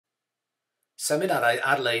Seminarau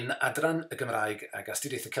ar-lein Adran y Gymraeg ag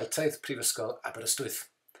Astudiaethau Celtaidd Prifysgol Aberystwyth.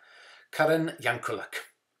 Karen Jankulak.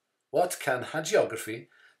 What can hagiography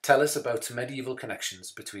tell us about medieval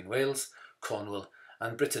connections between Wales, Cornwall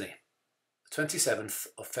and Brittany? 27th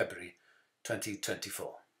of February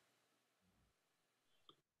 2024.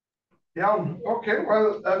 Iawn,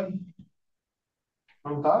 wel,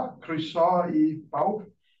 da, croeso I bawb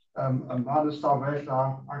yma yn y stafell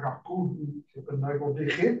ag acw, lle bynnag o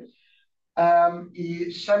chi. I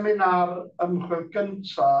seminar ymchwil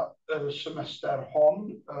gyntaf y semester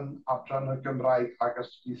hon yn Adran y Gymraeg ag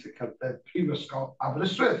Astudiaethau Celtaidd Prifysgol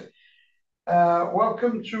Aberystwyth.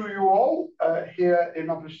 Welcome to you all here in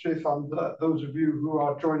Aberystwyth and those of you who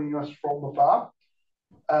are joining us from afar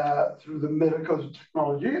through the miracles of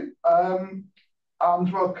technology.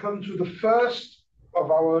 And welcome to the first of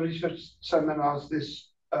our research seminars this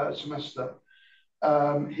semester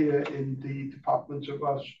here in the Department of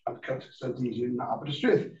Welsh and Celtic Studies in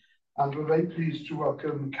Aberystwyth. And we're very pleased to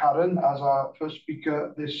welcome Karen as our first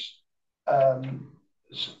speaker this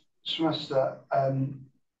semester.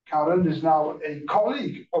 Karen is now a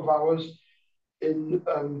colleague of ours in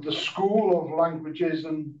the School of Languages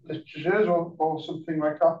and Literatures or something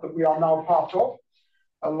like that we are now part of,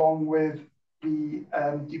 along with the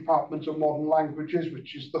Department of Modern Languages,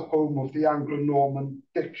 which is the home of the Anglo-Norman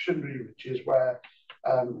Dictionary, which is where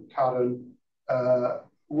Karen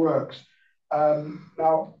works.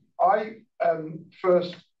 Now, I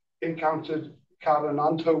first encountered Karen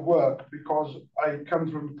and her work because I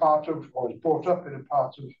come from part of, or was brought up in a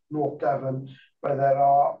part of North Devon, where there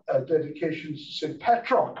are dedications to St.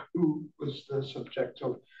 Petroc, who was the subject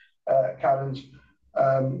of Karen's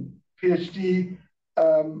PhD,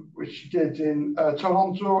 which she did in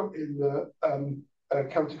Toronto in the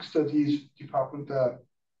Celtic Studies department there,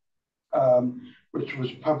 which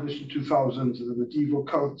was published in 2000, The Medieval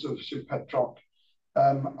Cult of St. Petroc.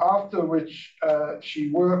 After which she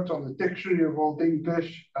worked on the Dictionary of Old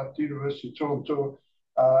English at the University of Toronto,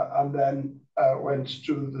 and then went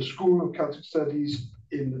to the School of Celtic Studies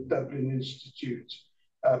in the Dublin Institute,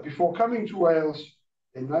 before coming to Wales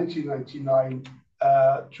in 1999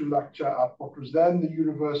 to lecture at what was then the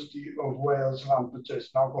University of Wales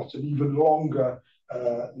Lampeter's, now got an even longer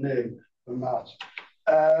name than that.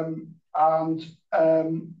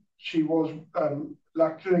 She was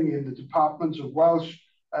lecturing in the Department of Welsh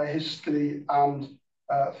History and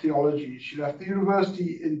Theology. She left the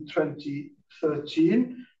university in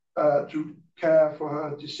 2013 to care for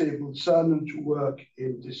her disabled son and to work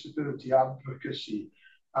in disability advocacy.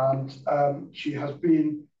 And she has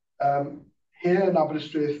been here in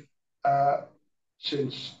Aberystwyth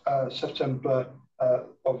since September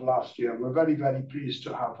of last year. We're very, very pleased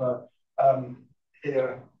to have her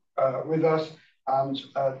here with us and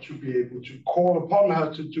to be able to call upon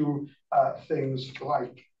her to do things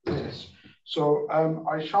like this. So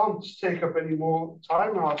I shan't take up any more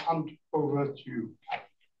time. I'll hand over to you.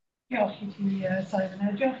 Diolch I ti,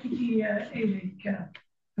 Simon. Diolch I ti, Eilig,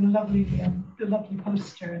 for the lovely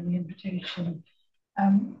poster and the invitation.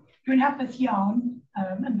 Dwi'n hapus iawn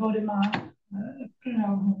yn fod yma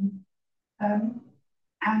prynawn hwn.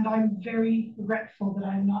 And I'm very regretful that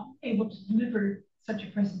I'm not able to deliver such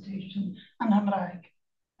a presentation on Gymraeg.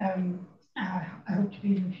 I hope to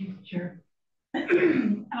be in the future.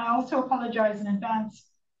 And I also apologize in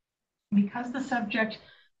advance because the subject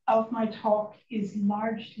of my talk is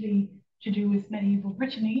largely to do with medieval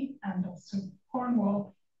Brittany and also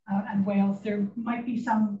Cornwall and Wales. There might be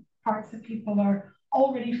some parts that people are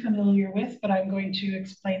already familiar with, but I'm going to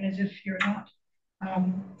explain as if you're not.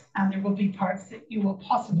 And there will be parts that you will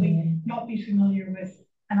possibly not be familiar with,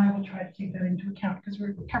 and I will try to take that into account because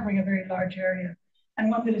we're covering a very large area and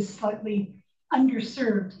one that is slightly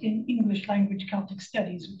underserved in English language Celtic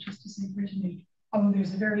studies, which is to say Brittany, although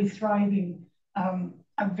there's a very thriving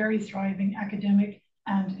academic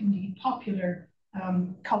and indeed popular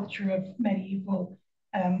culture of medieval,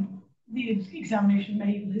 the examination of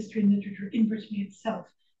medieval history and literature in Brittany itself,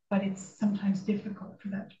 but it's sometimes difficult for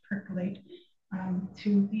that to percolate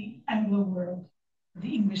to the Anglo world,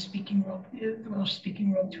 the English-speaking world, the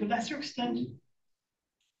Welsh-speaking world to a lesser extent.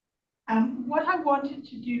 What I wanted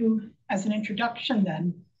to do as an introduction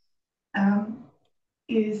then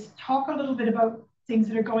is talk a little bit about things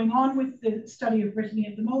that are going on with the study of Brittany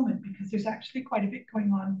at the moment, because there's actually quite a bit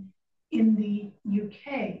going on in the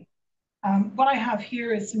UK. What I have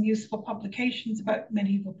here is some useful publications about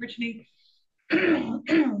medieval Brittany.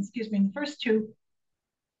 Excuse me, and the first two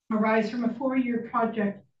arise from a 4-year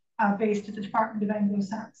project based at the Department of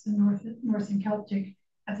Anglo-Saxon, Norse and Celtic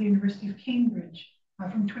at the University of Cambridge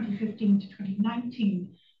from 2015 to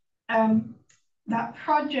 2019. That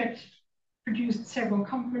project produced several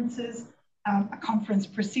conferences, a conference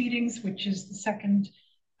proceedings, which is the second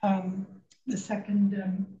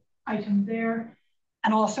item there,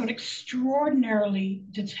 and also an extraordinarily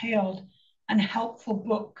detailed and helpful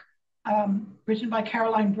book written by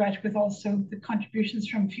Caroline Brett, with also the contributions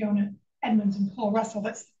from Fiona Edmonds and Paul Russell.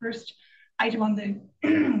 That's the first item on the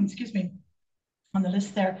excuse me, on the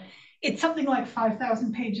list there. It's something like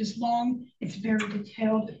 5,000 pages long. It's very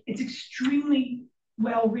detailed. It's extremely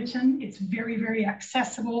well written. It's very, very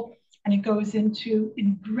accessible, and it goes into,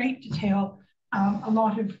 in great detail, a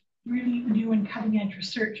lot of really new and cutting-edge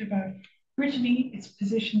research about Brittany, its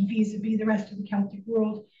position vis-a-vis the rest of the Celtic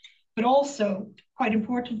world, but also, quite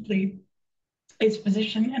importantly, its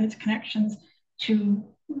position and its connections to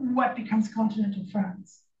what becomes continental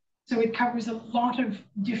France. So it covers a lot of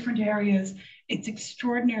different areas. It's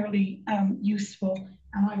extraordinarily useful,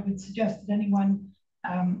 and I would suggest that anyone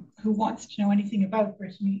who wants to know anything about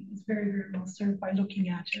Brittany is very, very well served by looking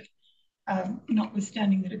at it,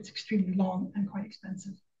 notwithstanding that it's extremely long and quite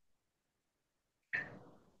expensive.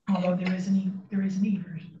 Although there is an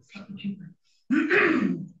e-version, it's slightly cheaper.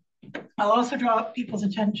 I'll also draw people's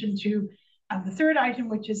attention to the third item,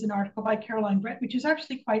 which is an article by Caroline Brett, which is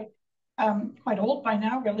actually quite old by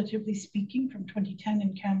now, relatively speaking, from 2010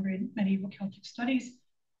 in Cambridge Medieval Celtic Studies,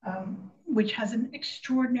 which has an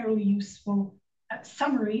extraordinarily useful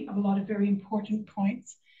summary of a lot of very important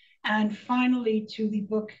points. And finally, to the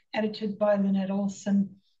book edited by Lynette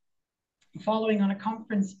Olson, following on a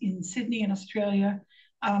conference in Sydney in Australia,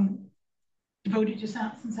 devoted to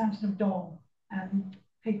St. Samson of Dol, and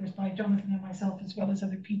papers by Jonathan and myself, as well as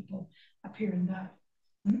other people, appear in that.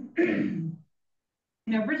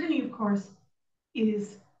 Now, Brittany, of course,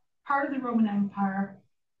 is part of the Roman Empire.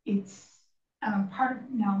 It's part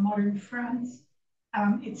of now modern France.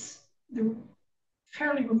 It's the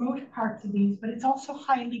fairly remote parts of these, but it's also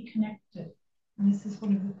highly connected. And this is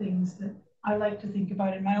one of the things that I like to think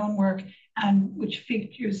about in my own work, and which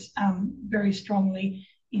figures very strongly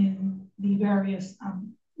in the various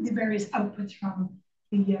outputs from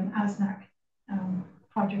the ASNAC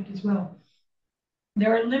project as well.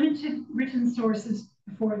 There are limited written sources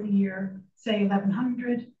before the year, say,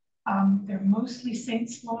 1100. They're mostly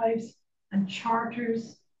saints' lives and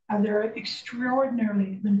charters. There are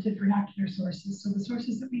extraordinarily limited vernacular sources. So the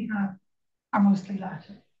sources that we have are mostly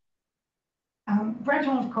Latin.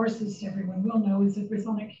 Breton, of course, as everyone will know, is a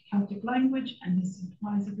Brythonic Celtic language, and this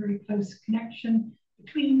implies a very close connection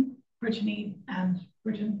between Brittany and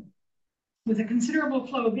Britain, with a considerable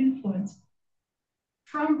flow of influence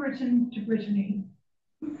from Britain to Brittany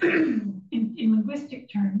in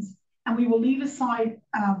linguistic terms. And we will leave aside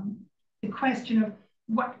the question of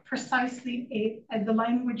what precisely the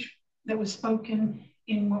language that was spoken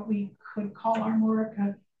in what we could call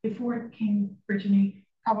Armorica before it came Brittany,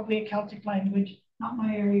 probably a Celtic language, not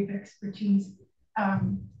my area of expertise.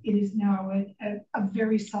 It is now a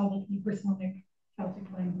very solidly Brythonic Celtic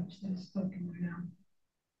language that is spoken now.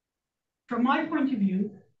 From my point of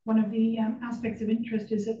view, one of the aspects of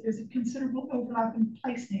interest is that there's a considerable overlap in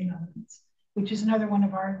place name elements, which is another one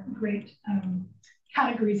of our great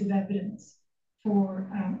categories of evidence for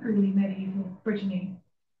early medieval Brittany.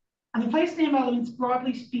 And the place name elements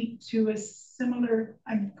broadly speak to a similar,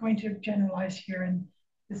 I'm going to generalize here, and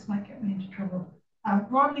this might get me into trouble,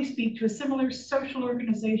 broadly speak to a similar social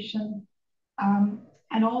organization,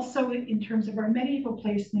 and also in terms of our medieval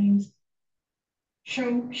place names,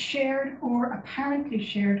 show shared or apparently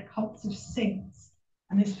shared cults of saints.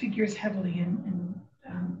 And this figures heavily in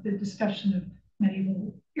the discussion of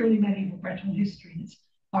early medieval Breton history. And it's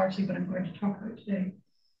largely what I'm going to talk about today.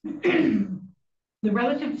 The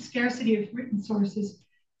relative scarcity of written sources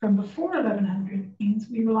from before 1100 means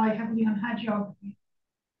we rely heavily on hagiography.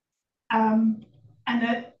 And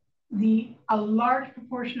that a large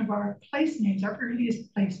proportion of our place names, our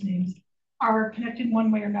earliest place names, are connected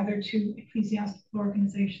one way or another to ecclesiastical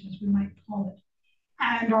organizations, we might call it,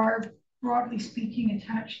 and are, broadly speaking,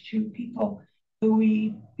 attached to people who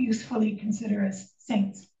we usefully consider as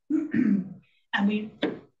saints. And we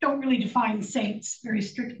don't really define saints very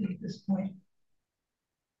strictly at this point.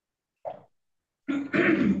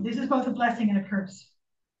 This is both a blessing and a curse,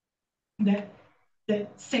 that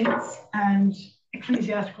saints and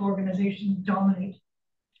ecclesiastical organizations dominate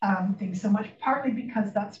things so much, partly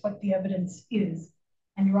because that's what the evidence is.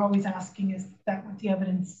 And you're always asking, is that what the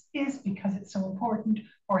evidence is because it's so important,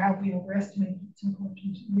 or have we overestimated its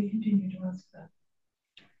importance? And we continue to ask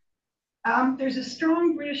that. There's a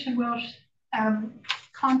strong British and Welsh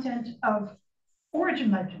content of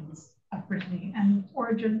origin legends of Brittany, and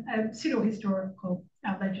pseudo-historical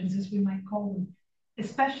legends, as we might call them,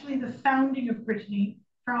 especially the founding of Brittany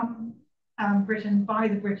from Britain by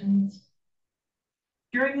the Britons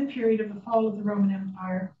during the period of the fall of the Roman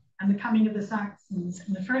Empire and the coming of the Saxons.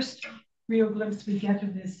 And the first real glimpse we get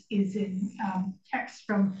of this is in texts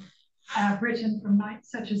from Britain from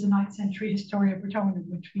such as the 9th century Historia Britonum,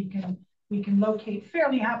 which we can locate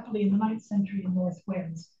fairly happily in the 9th century in North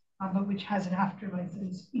Wales, but which has an afterlife that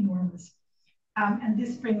is enormous. And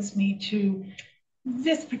this brings me to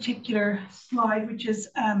this particular slide, which is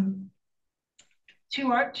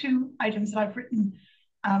two items that I've written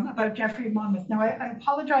about Geoffrey of Monmouth. Now, I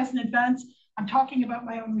apologize in advance. I'm talking about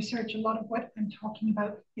my own research. A lot of what I'm talking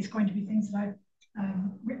about is going to be things that I've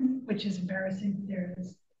written, which is embarrassing, but there it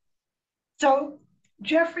is. So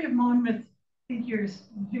Geoffrey of Monmouth figures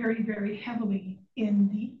very, very heavily in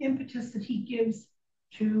the impetus that he gives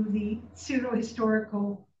to the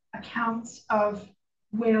pseudo-historical accounts of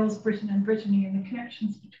Wales, Britain, and Brittany and the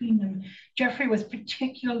connections between them. Geoffrey was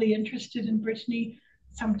particularly interested in Brittany,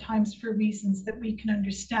 sometimes for reasons that we can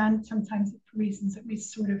understand, sometimes for reasons that we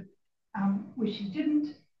sort of wish he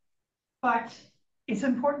didn't. But it's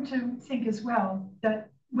important to think as well that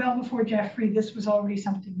well before Geoffrey, this was already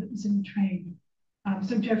something that was in the train.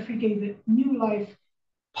 So Geoffrey gave it new life,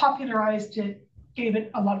 popularized it, gave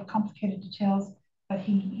it a lot of complicated details, but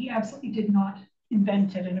he absolutely did not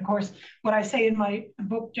invent it. And of course, what I say in my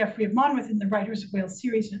book, Geoffrey of Monmouth, in the Writers of Wales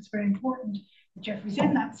series, and it's very important that Geoffrey's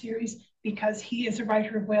in that series because he is a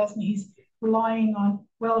writer of Wales and he's relying on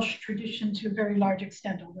Welsh tradition to a very large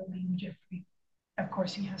extent, although being Geoffrey, of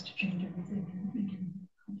course, he has to change everything and make it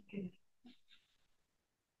complicated.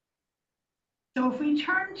 So if we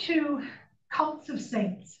turn to cults of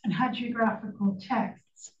saints and hagiographical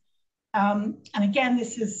texts, and again,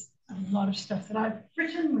 this is a lot of stuff that I've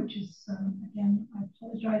written, which is, again, I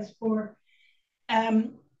apologize for.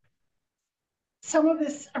 Some of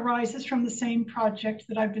this arises from the same project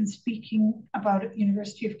that I've been speaking about at the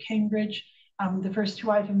University of Cambridge, the first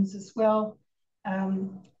two items as well,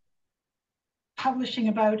 publishing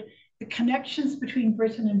about the connections between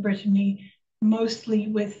Britain and Brittany, mostly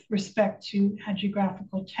with respect to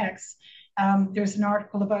hagiographical texts. There's an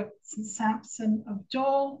article about St. Sampson of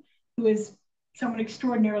Dol, who is someone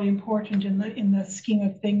extraordinarily important in the scheme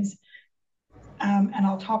of things, and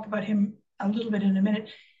I'll talk about him a little bit in a minute.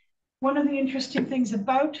 One of the interesting things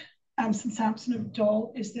about St. Sampson of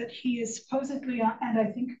Dol is that he is supposedly, and I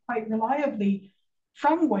think quite reliably,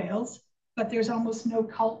 from Wales, but there's almost no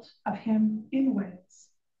cult of him in Wales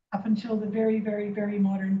up until the very, very, very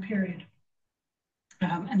modern period.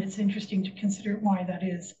 And it's interesting to consider why that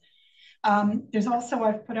is. There's also,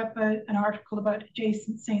 I've put up an article about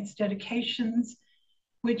adjacent saints' dedications,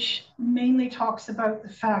 which mainly talks about the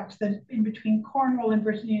fact that in between Cornwall and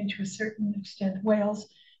Brittany, and to a certain extent Wales,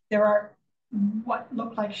 there are what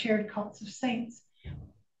look like shared cults of saints.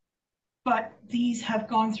 But these have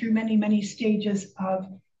gone through many, many stages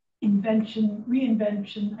of invention,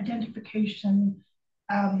 reinvention, identification,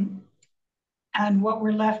 and what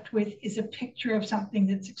we're left with is a picture of something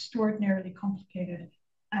that's extraordinarily complicated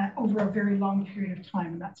over a very long period of time.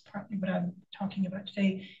 And that's partly what I'm talking about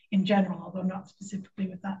today in general, although not specifically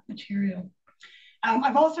with that material.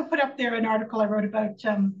 I've also put up there an article I wrote about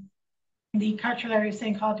the Cartulaire of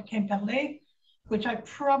Saint-Claude de Quimperlé, which I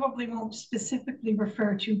probably won't specifically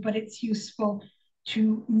refer to, but it's useful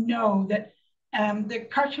to know that the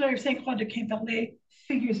Cartulaire of Saint-Claude de Quimperlé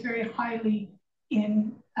figures very highly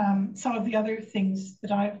in some of the other things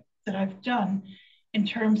that I've done in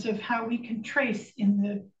terms of how we can trace in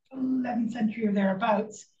the 11th century or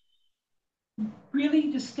thereabouts really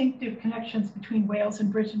distinctive connections between Wales and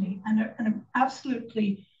Brittany, and an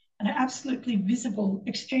absolutely visible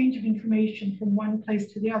exchange of information from one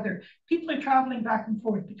place to the other. People are traveling back and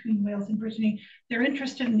forth between Wales and Brittany. They're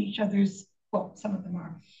interested in each other's, well, some of them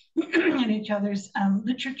are, in each other's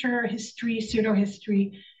literature, history,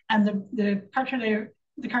 pseudo-history, and the Cartulaire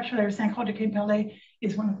of Saint-Claude de Quimperlé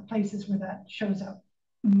is one of the places where that shows up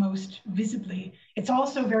most visibly. It's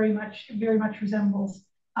also very much resembles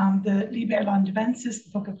the Liber Landavensis, the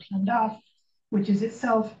Book of Llandaff, which is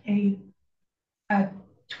itself a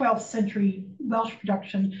 12th century Welsh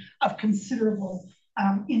production of considerable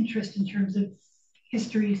interest in terms of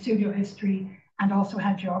history, pseudo-history, and also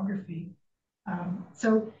hagiography.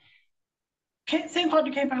 So Saint-Claude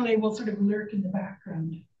de Quimperlé will sort of lurk in the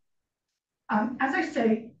background. As I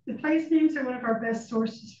say, the place names are one of our best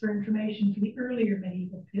sources for information for the earlier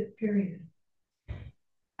medieval period.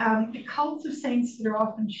 The cults of saints that are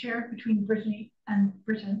often shared between Brittany and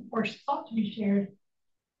Britain, or thought to be shared,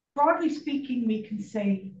 broadly speaking, we can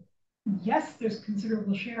say, yes, there's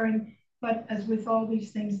considerable sharing, but as with all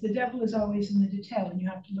these things, the devil is always in the detail, and you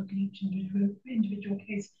have to look at each individual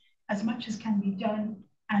case as much as can be done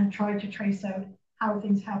and try to trace out how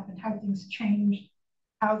things happened, how things changed,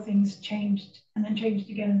 and then changed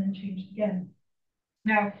again, and then changed again.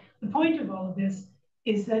 Now, the point of all of this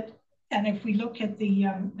is that, and if we look at the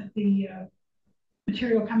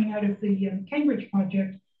material coming out of the Cambridge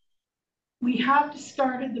project, we have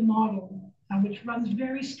discarded the model, which runs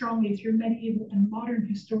very strongly through medieval and modern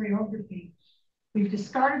historiography. We've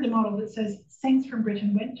discarded the model that says saints from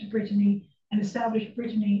Britain went to Brittany and established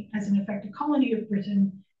Brittany as, in effect, a colony of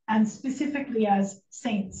Britain, and specifically as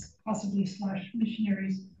saints, possibly /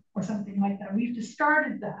 missionaries or something like that. We've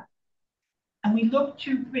discarded that. And we look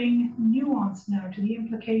to bring nuance now to the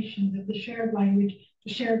implications of the shared language,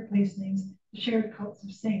 the shared place names, the shared cults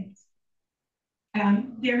of saints.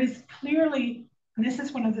 There is clearly, and this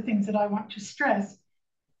is one of the things that I want to stress,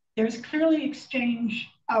 there is clearly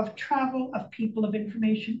exchange of travel, of people, of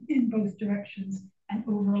information in both directions and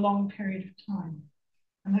over a long period of time.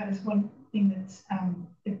 And that is one thing that's,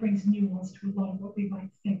 that brings nuance to a lot of what we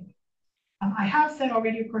might think. I have said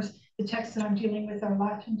already, of course, the texts that I'm dealing with are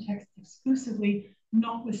Latin texts exclusively,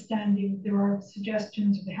 notwithstanding there are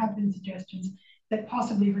suggestions, or there have been suggestions, that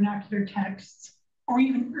possibly vernacular texts or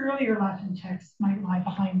even earlier Latin texts might lie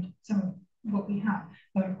behind some of what we have.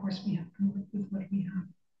 But of course, we have to work with what we have.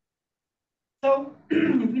 So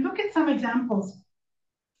if we look at some examples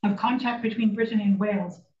of contact between Brittany and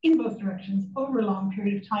Wales in both directions over a long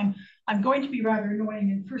period of time, I'm going to be rather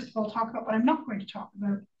annoying and first of all talk about what I'm not going to talk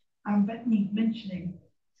about, but need mentioning.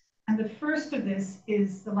 And the first of this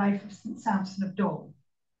is the life of St. Samson of Dol,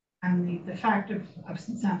 and the fact of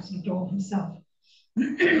St. Samson of Dol himself.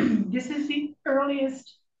 This is the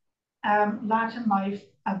earliest Latin life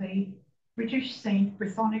of a British saint,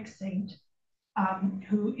 Brythonic saint,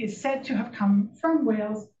 who is said to have come from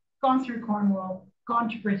Wales, gone through Cornwall, gone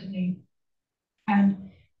to Brittany,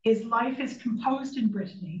 and his life is composed in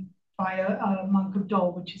Brittany by a monk of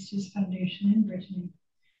Dol, which is his foundation in Brittany.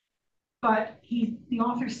 But the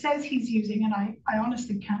author says he's using, and I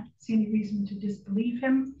honestly can't see any reason to disbelieve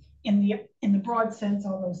him in the broad sense,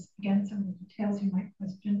 although again, some of the details you might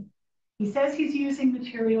question. He says he's using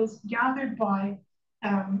materials gathered by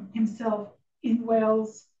himself in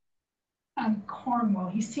Wales and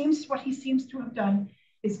Cornwall. What he seems to have done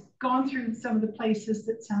is gone through some of the places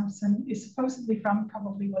that Samson is supposedly from,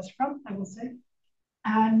 probably was from, I will say,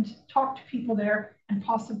 and talked to people there and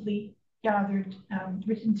possibly gathered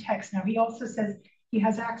written text. Now, he also says he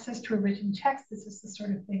has access to a written text. This is the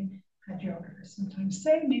sort of thing hagiographers sometimes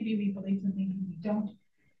say. Maybe we believe them, maybe we don't.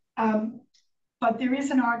 But there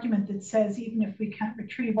is an argument that says even if we can't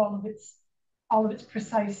retrieve all of its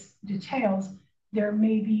precise details, there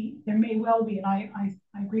may well be, and I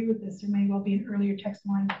agree with this, there may well be an earlier text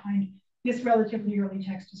line behind this relatively early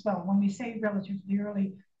text as well. When we say relatively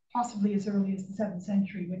early, possibly as early as the 7th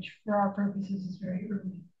century, which for our purposes is very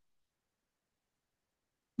early.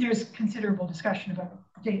 There's considerable discussion about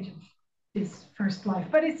the date of his first life,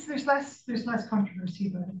 but there's less controversy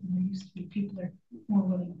about it than there used to be. People are more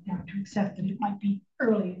willing now to accept that it might be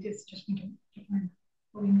early. It's just we don't define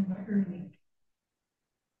what we mean by early.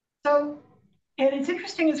 So, and it's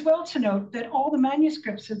interesting as well to note that all the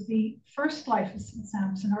manuscripts of the first life of St.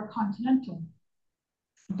 Samson are continental.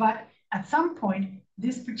 But at some point,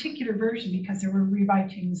 this particular version, because there were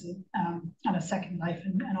rewritings on a second life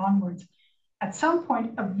and onwards, at some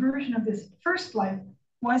point, a version of this first life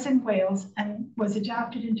was in Wales and was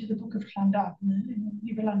adapted into the Book of Llandaf in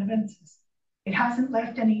Liberlandavensis. It hasn't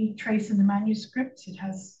left any trace in the manuscripts.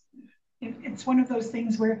 It's one of those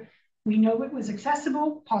things where we know it was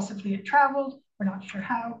accessible, possibly it traveled, we're not sure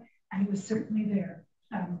how, and it was certainly there,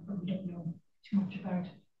 but we don't know too much about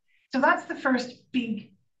it. So that's the first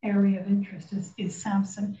big area of interest is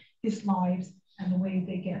Samson, his lives, and the way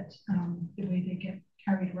they get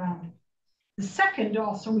carried around. The second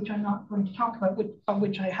also, which I'm not going to talk about,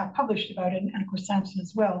 which I have published about, and of course Samson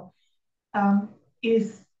as well,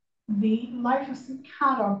 is the life of St.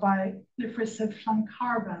 Cadog by Llyfrys of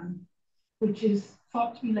Llancarban, which is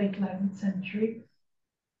thought to be late 11th century.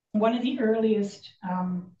 One of the earliest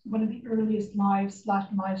lives,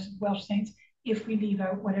 Latin lives of Welsh saints, if we leave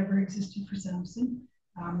out whatever existed for Samson.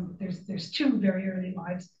 There's two very early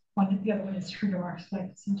lives. The other one is Tredoarch's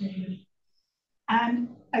life of St. David. And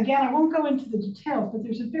again, I won't go into the details, but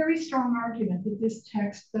there's a very strong argument that this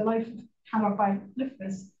text, the life of Cadog by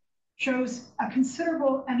Llyfrys, shows a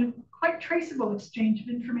considerable and a quite traceable exchange of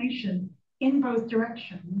information in both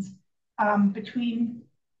directions between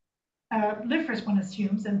Llyfrys, one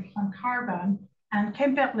assumes, and Llancarban, and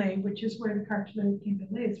Quimperlé, which is where the cartulaire of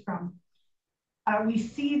Quimperlé is from. We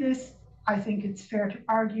see this, I think it's fair to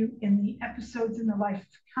argue, in the episodes in the life of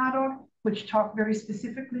Cadog, which talk very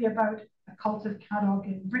specifically about cult of Cadog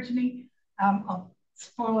in Brittany. I'll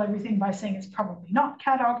spoil everything by saying it's probably not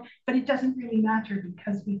Cadog, but it doesn't really matter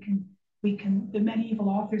because the medieval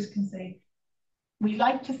authors can say, we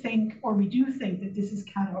like to think, or we do think that this is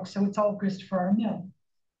Cadog, so it's all grist for our mill.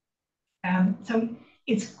 So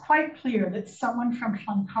it's quite clear that someone from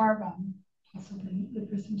Llancarvan, possibly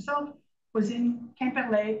Lidris himself, was in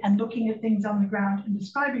Quimperlé and looking at things on the ground and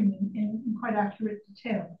describing them in quite accurate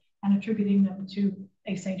detail and attributing them to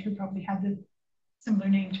a saint who probably had the similar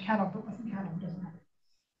name to Cadog, but wasn't Cadog, doesn't matter.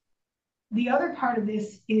 The other part of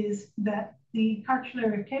this is that the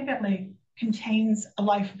Cartulaire of Quimperlé contains a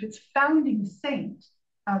life of its founding saint,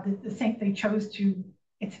 the saint they chose to,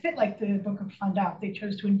 it's a bit like the Book of Llandaff, they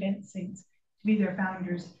chose to invent saints to be their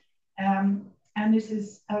founders. And this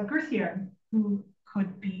is Gurthier, who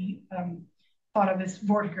could be thought of as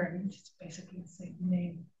Vortigern, which is basically the same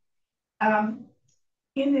name.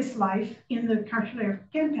 In this life, in the Cartulaire of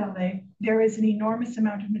Quimperlé, there is an enormous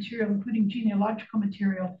amount of material, including genealogical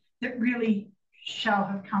material, that really shall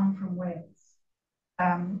have come from Wales.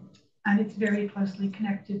 And it's very closely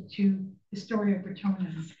connected to Historia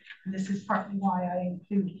Brittonum. And this is partly why I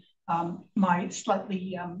include my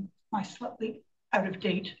slightly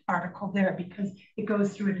out-of-date article there, because it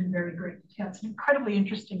goes through it in very great detail. It's an incredibly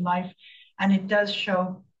interesting life, and it does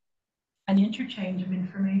show an interchange of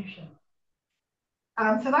information.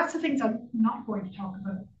 So that's the things I'm not going to talk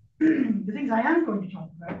about. The things I am going to talk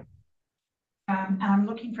about, and I'm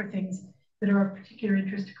looking for things that are of particular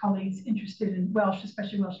interest to colleagues interested in Welsh,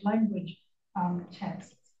 especially Welsh language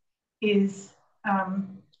texts, is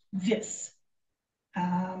this.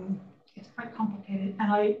 It's quite complicated,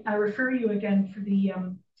 and I refer you again for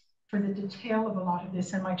the detail of a lot of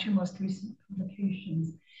this in my two most recent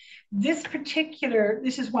publications. This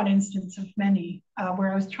is one instance of many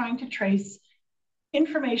where I was trying to trace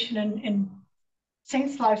information in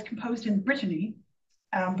saints' lives composed in Brittany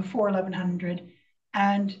before 1100,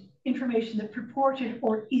 and information that purported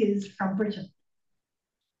or is from Britain.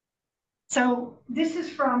 So this is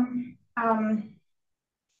from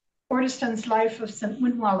Ordistan's Life of St.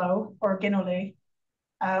 Wynwallow, or Genole,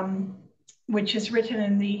 which is written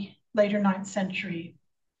in the later 9th century.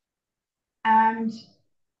 And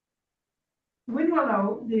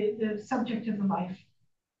Wynwallow, the subject of the life,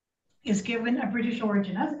 is given a British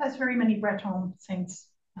origin, as very many Breton saints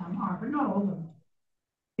are, but not all of them.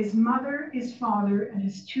 His mother, his father, and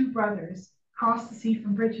his two brothers crossed the sea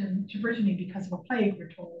from Britain to Brittany because of a plague, we're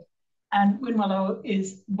told. And Wynwallow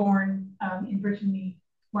is born in Brittany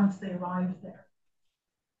once they arrived there.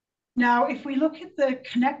 Now, if we look at the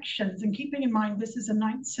connections, and keeping in mind this is a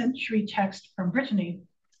 9th century text from Brittany,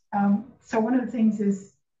 so one of the things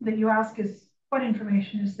is that you ask is, what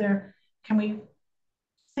information is there? Can we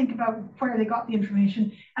think about where they got the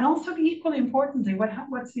information? And also, equally importantly,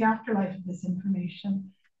 what's the afterlife of this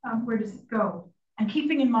information? Where does it go? And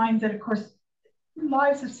keeping in mind that, of course,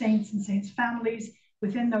 lives of saints and saints' families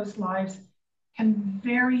within those lives can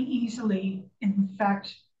very easily, in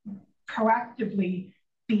fact, proactively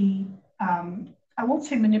be, I won't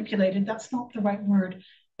say manipulated, that's not the right word,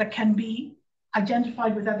 but can be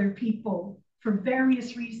identified with other people for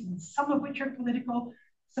various reasons, some of which are political,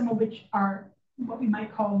 some of which are what we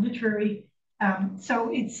might call literary. So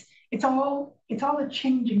it's all a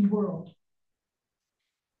changing world.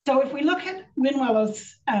 So if we look at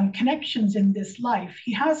Wynwallow's connections in this life,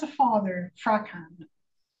 he has a father, Fracan.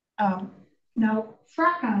 Now,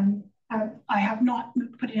 Fracan, I have not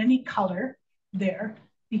put in any color there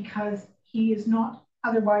because he is not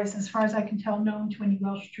otherwise, as far as I can tell, known to any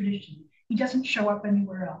Welsh tradition. He doesn't show up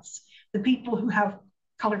anywhere else. The people who have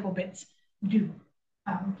colorful bits do.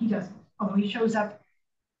 He doesn't. Although he shows up,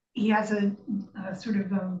 he has a sort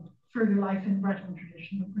of further life in Breton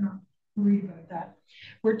tradition, but we're not worried about that.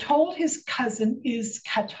 We're told his cousin is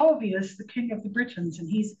Catovius, the king of the Britons, and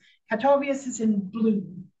Catovius is in blue,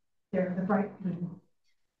 there, the bright blue.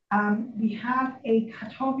 We have a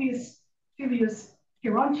Catovius Filius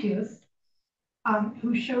Gerontius,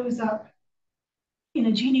 who shows up in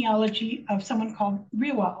a genealogy of someone called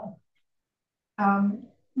Riwal.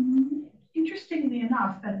 Interestingly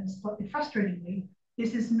enough, and slightly frustratingly,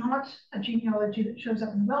 this is not a genealogy that shows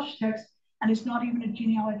up in the Welsh text, and it's not even a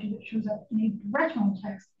genealogy that shows up in a Breton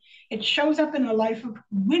text. It shows up in the life of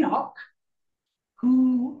Wynok,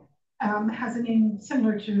 who has a name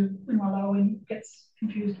similar to Wynwallow and gets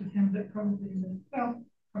confused with him, but probably isn't, well,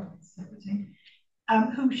 probably it's the same,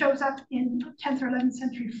 who shows up in 10th or 11th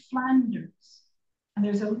century Flanders. And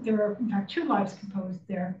there are, in fact, two lives composed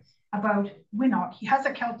there about Wynok. He has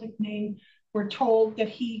a Celtic name. We're told that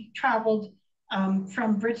he traveled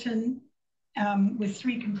from Britain with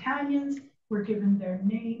 3 companions. We're given their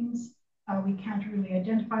names. We can't really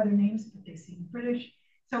identify their names, but they seem British.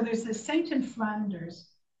 So there's this saint in Flanders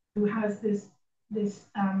who has this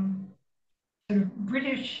sort of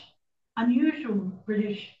British, unusual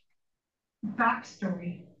British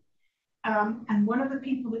backstory. And one of the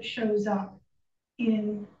people that shows up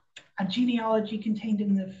in a genealogy contained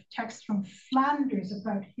in the text from Flanders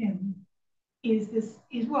about him is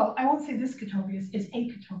well, I won't say this Catovius, is a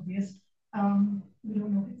Catovius. We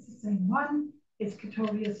don't know if it's the same one. It's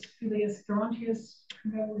Catovius Filius Gerontius,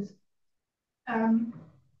 who knows.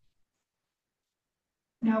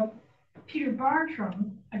 Now, Peter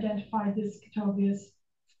Bartram identified this Catovius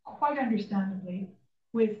quite understandably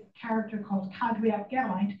with a character called Cadwiac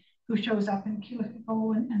Geraint, who shows up in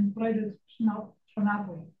Cilachgo and Breuddwyd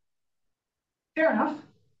Llanabwy. Fair enough.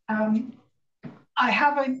 I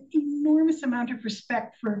have an enormous amount of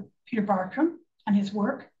respect for Peter Bartram and his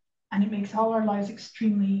work, and it makes all our lives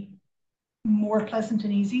extremely more pleasant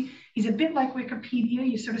and easy. He's a bit like Wikipedia.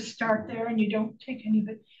 You sort of start there and you don't take any of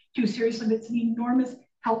it too seriously, but it's an enormous,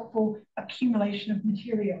 helpful accumulation of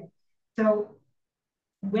material. So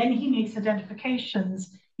when he makes identifications,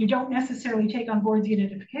 you don't necessarily take on board the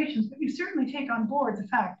identifications, but you certainly take on board the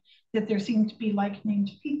fact that there seem to be like-named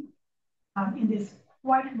people in this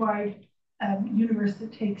quite wide universe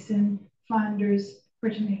that takes in Flanders,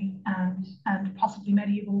 Brittany, and possibly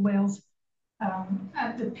medieval Wales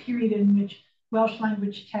at the period in which Welsh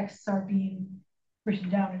language texts are being written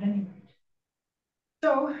down at any rate.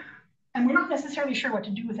 So, and we're not necessarily sure what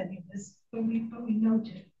to do with any of this, but we note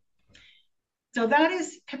it. So that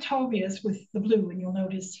is Catovius with the blue, and you'll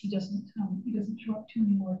notice he doesn't show up too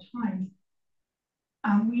many more times.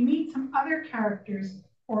 We meet some other characters,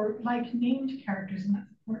 or like-named characters, and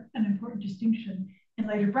that's an important distinction in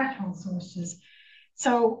later Breton sources.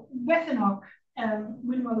 So Wethenach,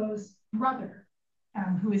 Wynwelow's brother,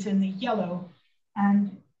 who is in the yellow,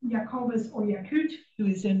 and Jacobus or Yakut, who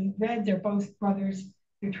is in red. They're both brothers.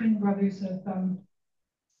 They're twin brothers of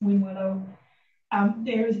Wynwellow.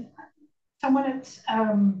 There's someone at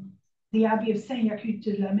the Abbey of Saint-Yakut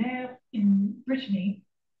de la Mer in Brittany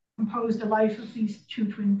composed a life of these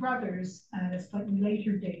two twin brothers at a slightly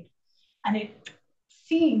later date. And it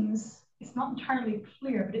seems, it's not entirely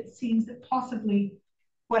clear, but it seems that possibly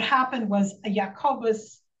what happened was a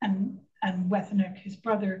Jacobus and Wethenach, his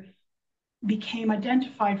brother, became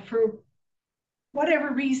identified for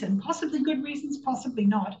whatever reason, possibly good reasons, possibly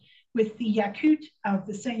not, with the Yakut of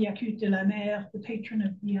the Saint-Yakut de la Mer, the patron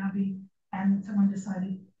of the Abbey, and someone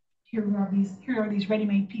decided, here are these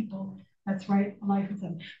ready-made people, let's write a life of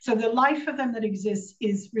them. So the life of them that exists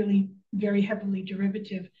is really very heavily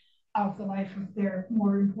derivative of the life of their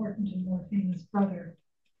more important and more famous brother.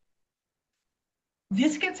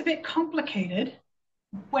 This gets a bit complicated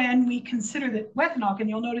when we consider that Wethenach, and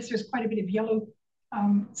you'll notice there's quite a bit of yellow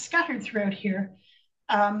scattered throughout here.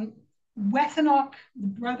 Wethenach, the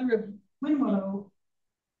brother of Wynwellow,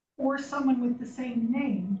 or someone with the same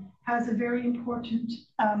name, has a very important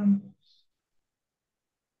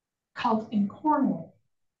cult in Cornwall,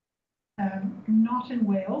 not in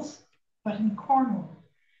Wales, but in Cornwall.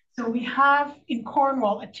 So we have in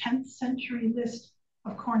Cornwall a 10th century list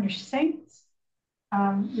of Cornish saints,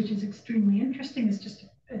 which is extremely interesting.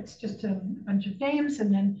 It's just a bunch of names,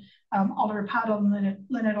 and then Oliver Paddle and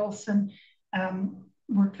Lynette Olson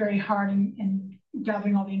worked very hard in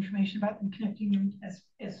gathering all the information about them, connecting them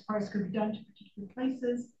as far as could be done to particular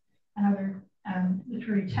places and other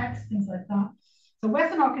literary texts, things like that. So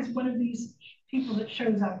Wethenach is one of these people that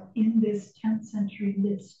shows up in this 10th century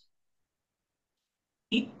list.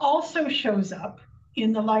 He also shows up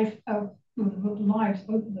in the life of, both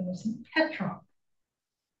of them, of St. Petroc.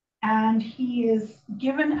 And he is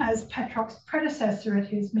given as Petroc's predecessor at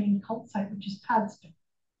his main cult site, which is Padstow.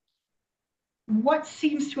 What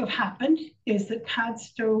seems to have happened is that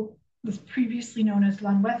Padstow was previously known as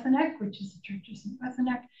Llanwethenach, which is the Church of St.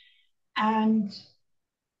 Wethenach, and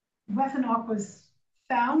Wethenach was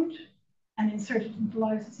found and inserted into the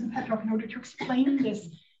lives of St. Petroc in order to explain this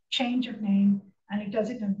change of name, and he does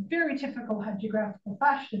it in a very typical hagiographical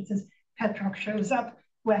fashion. It says, Petroc shows up,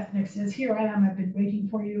 Wethenach says, here I am, I've been waiting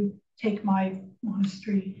for you, take my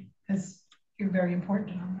monastery, because you're very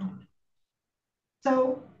important and I'm not.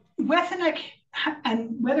 So Wethenach,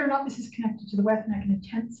 and whether or not this is connected to the Wethenach in the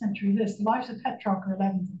 10th century list, the lives of Petroc are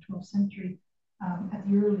 11th and 12th century at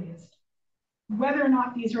the earliest. Whether or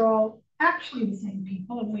not these are all actually the same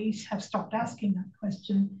people, and we have stopped asking that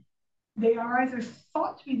question, they are either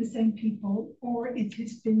thought to be the same people, or it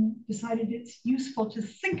has been decided it's useful to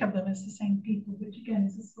think of them as the same people, which again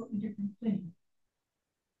is a slightly different thing.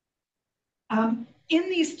 In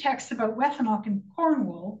these texts about Wethenach in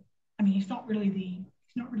Cornwall, I mean, he's not really the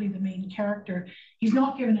He's not really the main character. He's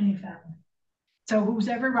not given any family. So who's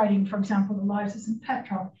ever writing, for example, the Lives of St.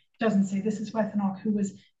 Petroc doesn't say this is Wethenoch, who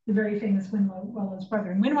was the very famous Winwellow's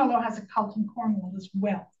brother. And Winwellow has a cult in Cornwall as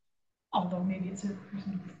well, although maybe it's a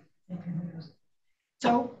person who knows.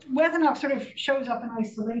 So Wethenoch sort of shows up in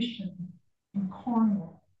isolation in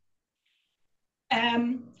Cornwall.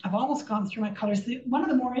 I've almost gone through my colours. One of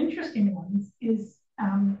the more interesting ones is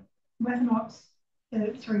Wethenoch's,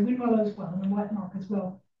 Winwellow's, well, and Wethenoch as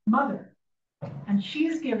well, mother. And she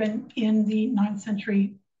is given in the 9th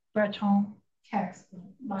century Breton text,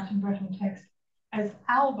 Latin Breton text, as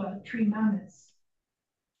Alba Trimanis.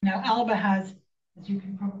 Now, Alba has, as you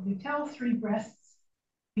can probably tell, 3 breasts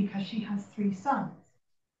because she has 3 sons.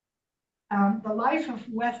 The life of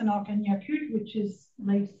Wethenoch and Yakut, which is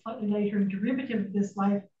slightly later a derivative of this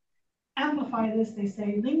life, amplify this. They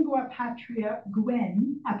say, lingua patria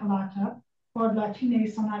Gwen appellata, quod Latine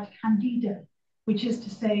sonat candida, which is to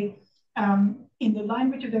say, in the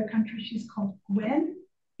language of their country, she's called Gwen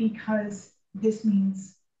because this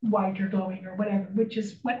means white or glowing or whatever, which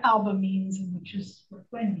is what Alba means and which is what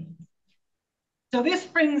Gwen means. So this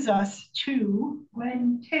brings us to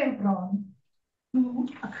Gwen Teilbron, who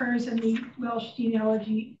occurs in the Welsh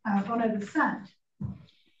genealogy Boned y Sant,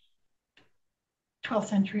 12th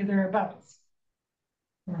century or thereabouts.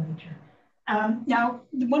 Now,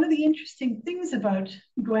 one of the interesting things about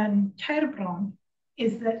Gwen Teilbron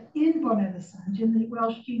is that in Boned y Sant, in the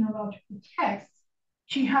Welsh genealogical texts,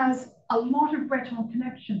 she has a lot of Breton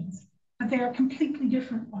connections, but they are completely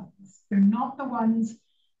different ones. They're not the ones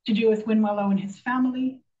to do with Winwellow and his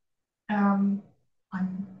family. I'm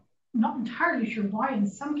not entirely sure why in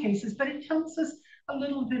some cases, but it tells us a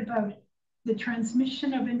little bit about the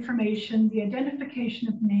transmission of information, the identification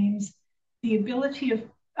of names, the ability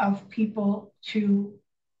of people to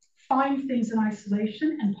find things in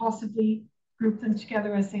isolation and possibly group them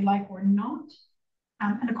together as they like or not.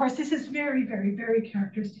 And of course, this is very, very, very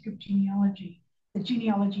characteristic of genealogy. The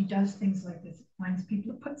genealogy does things like this. It finds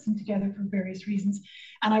people, it puts them together for various reasons.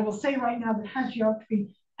 And I will say right now that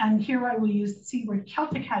hagiography, and here I will use the C word,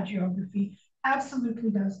 Celtic hagiography, absolutely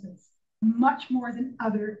does this, much more than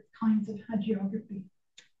other kinds of hagiography.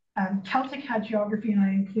 Celtic hagiography, and I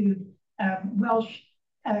include Welsh,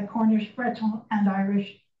 Cornish, Breton, and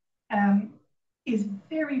Irish, is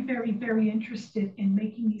very, very, very interested in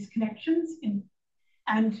making these connections,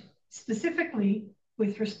 and specifically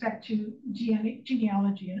with respect to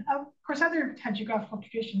genealogy. And of course, other hagiographical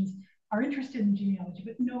traditions are interested in genealogy,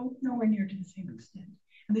 but nowhere near to the same extent.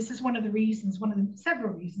 And this is one of the reasons, one of the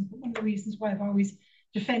several reasons, but one of the reasons why I've always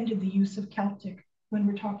defended the use of Celtic when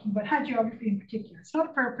we're talking about hagiography in particular. It's not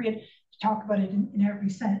appropriate to talk about it in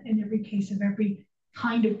every case of every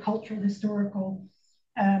kind of cultural, historical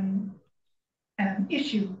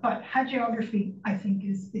issue, but hagiography, I think,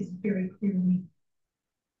 is very clearly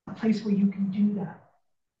a place where you can do that.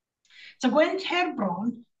 So Gwen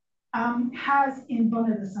Teilbron has in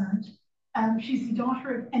Boned y Sant, she's the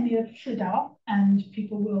daughter of Emir Llydaw, and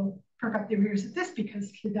people will perk up their ears at this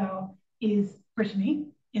because Llydaw is Brittany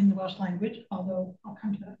in the Welsh language, although I'll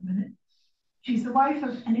come to that in a minute. She's the wife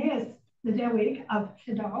of Aeneas the Dewig of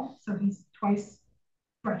Llydaw, so he's twice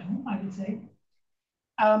Breton, I would say.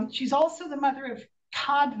 She's also the mother of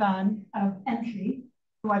Cadfan of Entley,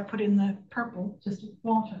 who I put in the purple just at the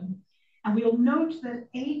bottom. And we'll note that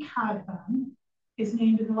a Cadfan is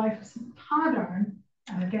named in the life of St. Tadarn,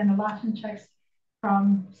 again, a Latin text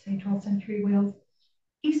from, say, 12th century Wales.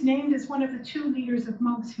 He's named as one of the 2 leaders of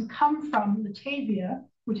monks who come from Latavia,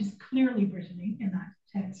 which is clearly Brittany in that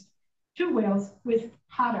text, to Wales with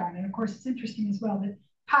Tadarn. And of course, it's interesting as well that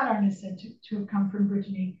Tadarn is said to have come from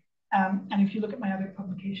Brittany. And if you look at my other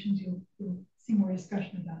publications, you'll see more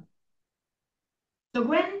discussion of that. So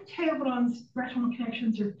Gwen Teilbron's Breton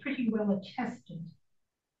connections are pretty well attested.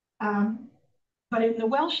 But in the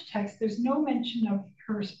Welsh text, there's no mention of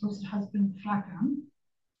her supposed husband, Thracan.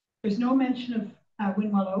 There's no mention of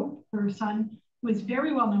Winwellow, her son, who is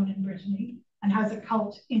very well known in Brittany and has a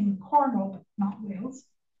cult in Cornwall, but not Wales.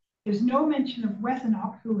 There's no mention of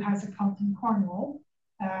Wethenoch, who has a cult in Cornwall,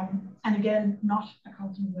 and again, not a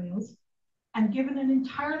cult in Wales, and given an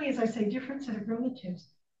entirely, as I say, different set of relatives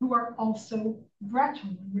who are also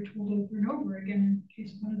Breton, and we're told over and over again in the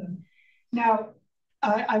case of one of them. Now,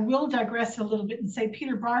 I will digress a little bit and say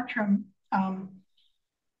Peter Bartram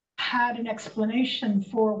had an explanation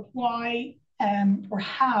for why or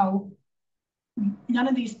how none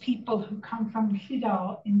of these people who come from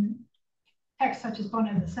Llydaw in texts such as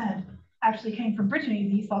Boned y Sant actually came from Brittany.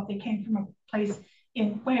 He thought they came from a place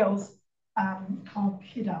in Wales called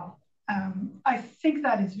Llydaw. I think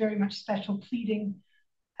that is very much special pleading.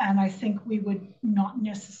 And I think we would not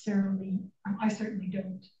necessarily, I certainly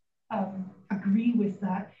don't agree with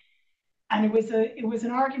that. And it was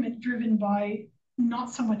an argument driven by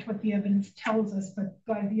not so much what the evidence tells us, but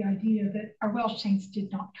by the idea that our Welsh saints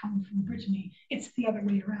did not come from Brittany. It's the other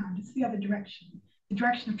way around. It's the other direction. The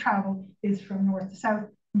direction of travel is from north to south,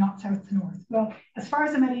 not south to north. Well, as far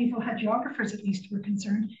as the medieval hagiographers at least were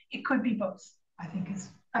concerned, it could be both, I think is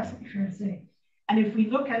absolutely fair to say. And if we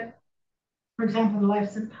look at, for example, the life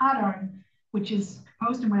of St. Adran, which is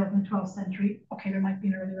composed in Wales in the 12th century, okay, there might be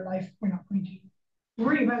an earlier life. We're not going to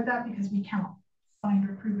worry about that because we cannot find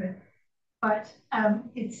or prove it. But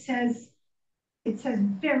it says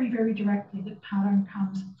very, very directly that Adran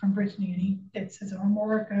comes from Brittany, and it says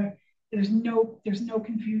Armorica. There's no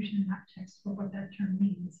confusion in that text about what that term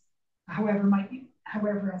means. However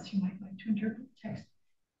else you might like to interpret the text,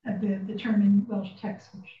 the term in Welsh text,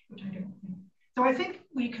 which I don't know. So I think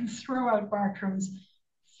we can throw out Bartram's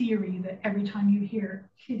theory that every time you hear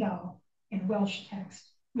Llydal in Welsh text,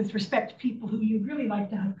 with respect to people who you'd really like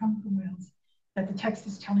to have come from Wales, that the text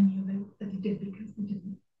is telling you that they did because they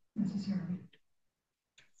didn't necessarily.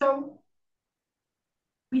 So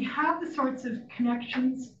we have the sorts of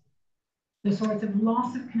connections, the sorts of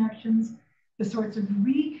loss of connections, the sorts of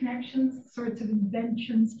reconnections, the sorts of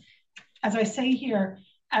inventions. As I say here,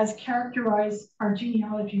 as characterize our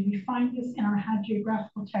genealogy, we find this in our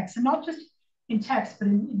hagiographical texts, and not just in text, but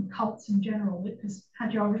in cults in general, because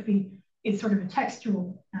hagiography is sort of a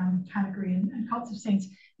textual category, and cults of saints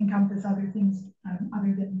encompass other things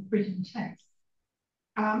other than written text.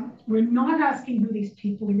 We're not asking who these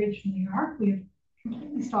people originally are. We have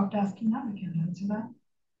completely stopped asking that. We can't answer that.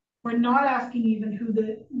 We're not asking even who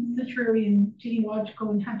the literary and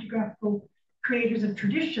genealogical and hagiographical creators of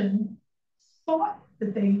tradition thought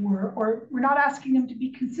that they were, or we're not asking them to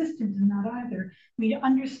be consistent in that either. We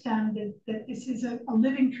understand that this is a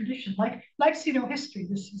living tradition, like pseudo-history.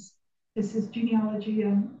 This is genealogy,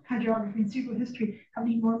 hagiography, and pseudo-history have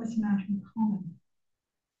an enormous amount in common.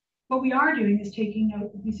 What we are doing is taking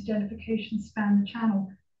note that these identifications span the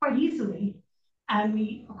channel quite easily, and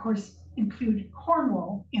we, of course, include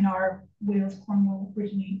Cornwall in our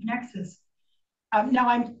Wales-Cornwall-Brittany nexus. Now,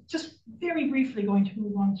 I'm just very briefly going to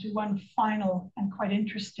move on to one final and quite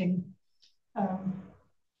interesting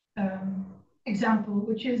example,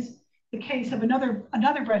 which is the case of another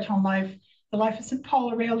Breton life, the life of St.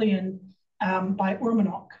 Paul Aurelian by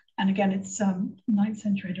Urmanoch. And again, it's 9th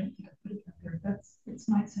century. I don't think I put it up there. It's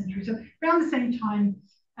 9th century. So around the same time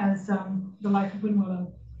as the life of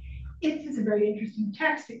Winwillow. It is a very interesting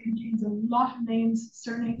text. It contains a lot of names,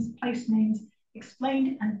 surnames, place names,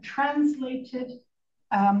 explained and translated.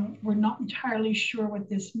 We're not entirely sure what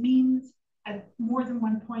this means. At more than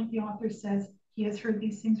one point, the author says he has heard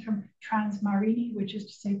these things from transmarini, which is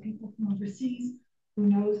to say people from overseas. Who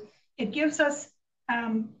knows? It gives us,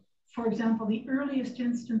 for example, the earliest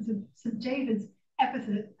instance of St. David's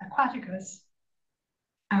epithet, aquaticus,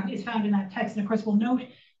 is found in that text. And of course, we'll note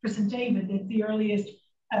for St. David that the earliest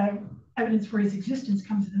evidence for his existence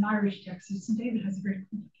comes in an Irish text. So St. David has a very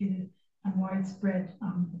complicated and widespread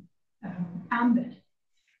ambit.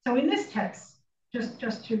 So in this text, just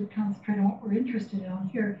to concentrate on what we're interested in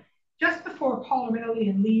here, just before Paul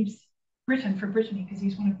Aurelian leaves Britain for Brittany, because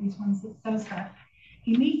he's one of these ones that does that,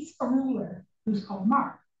 he meets a ruler who's called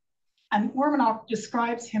Mark. And Urmanoch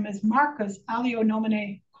describes him as Marcus alio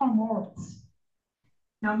nomine Cornwallis.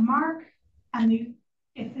 Now Mark, and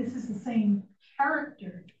if this is the same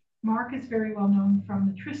character, Mark is very well known from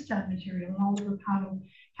the Tristan material, and Oliver Paddle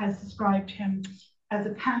has described him as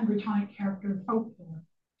a pan-Brittonic character of folklore.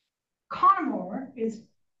 Conmore is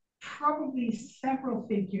probably several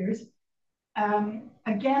figures.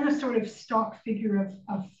 Again, a sort of stock figure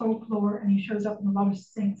of folklore, and he shows up in a lot of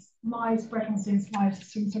saints' lives, Breton saints'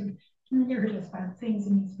 lives, some sort of narratives about things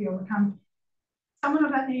that needs to be overcome. Someone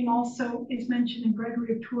of that name also is mentioned in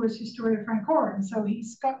Gregory of Tours' Historia Francorum, so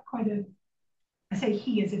he's got quite a, I say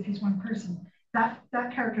he as if he's one person, that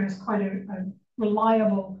character has quite a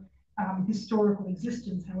reliable historical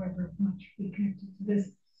existence, however much we connected to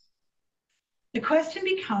this. The question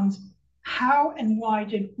becomes, how and why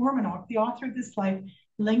did Urmanoch, the author of this life,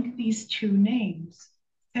 link these two names?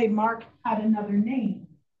 Say Mark had another name.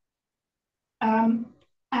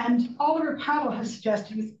 And Oliver Paddle has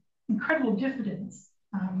suggested with incredible diffidence,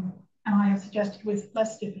 and I have suggested with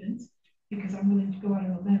less diffidence, because I'm willing to go out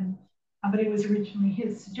on a limb, but it was originally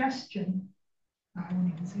his suggestion, I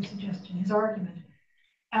won't even say suggestion, his argument,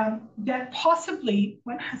 that possibly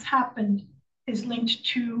what has happened is linked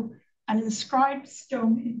to an inscribed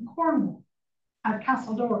stone in Cornwall at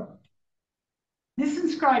Castledora. This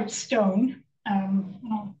inscribed stone,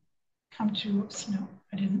 I'll come to, no,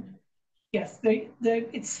 I didn't. Yes,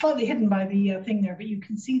 it's slightly hidden by the thing there, but you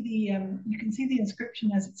can see the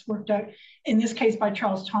inscription as it's worked out. In this case, by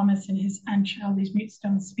Charles Thomas in his "And Shall These Mute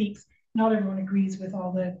Stones Speak." Not everyone agrees with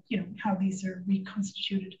all the how these are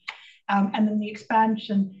reconstituted, and then the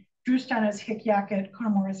expansion. Drustan as Hicyacet,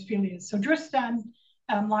 Connemore as Filius. So Drustan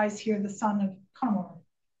lies here, the son of Connemore.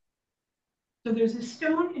 So there's a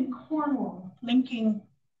stone in Cornwall linking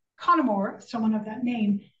Connemore, someone of that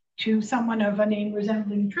name, to someone of a name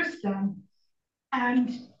resembling Tristan.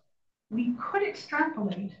 And we could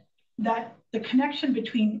extrapolate that the connection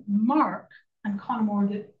between Mark and Connemore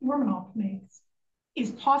that Wermanop makes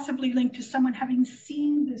is possibly linked to someone having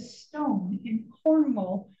seen this stone in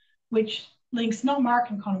Cornwall, which links not Mark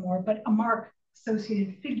and Connemore, but a Mark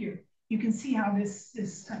associated figure. You can see how this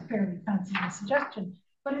is a fairly fanciful suggestion,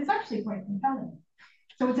 but it's actually quite compelling.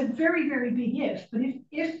 So it's a very, very big if, but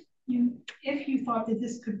if you thought that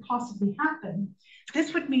this could possibly happen,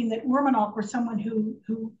 this would mean that Wermanop, or someone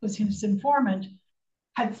who was his informant,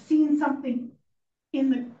 had seen something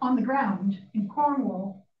on the ground in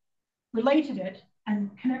Cornwall, related it,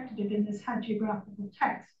 and connected it in this hagiographical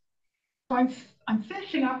text. So I'm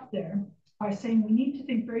finishing up there by saying we need to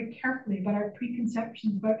think very carefully about our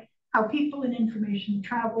preconceptions about how people and information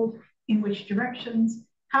traveled, in which directions,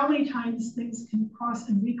 how many times things can cross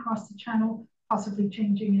and recross the channel, possibly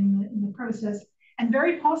changing in the process, and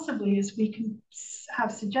very possibly, as we can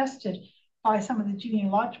have suggested by some of the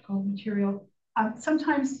genealogical material,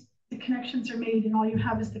 sometimes the connections are made and all you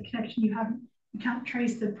have is the connection. You can't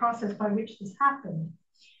trace the process by which this happened.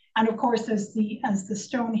 And of course, as the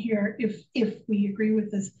stone here, if we agree with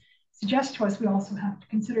this, suggests to us, we also have to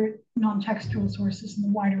consider non-textual sources in the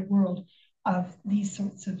wider world of these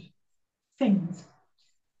sorts of things.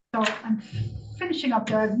 So I'm finishing up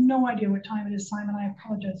there. I have no idea what time it is, Simon. I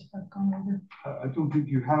apologize if I've gone over. I don't think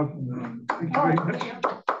you have. Thank you very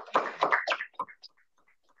much.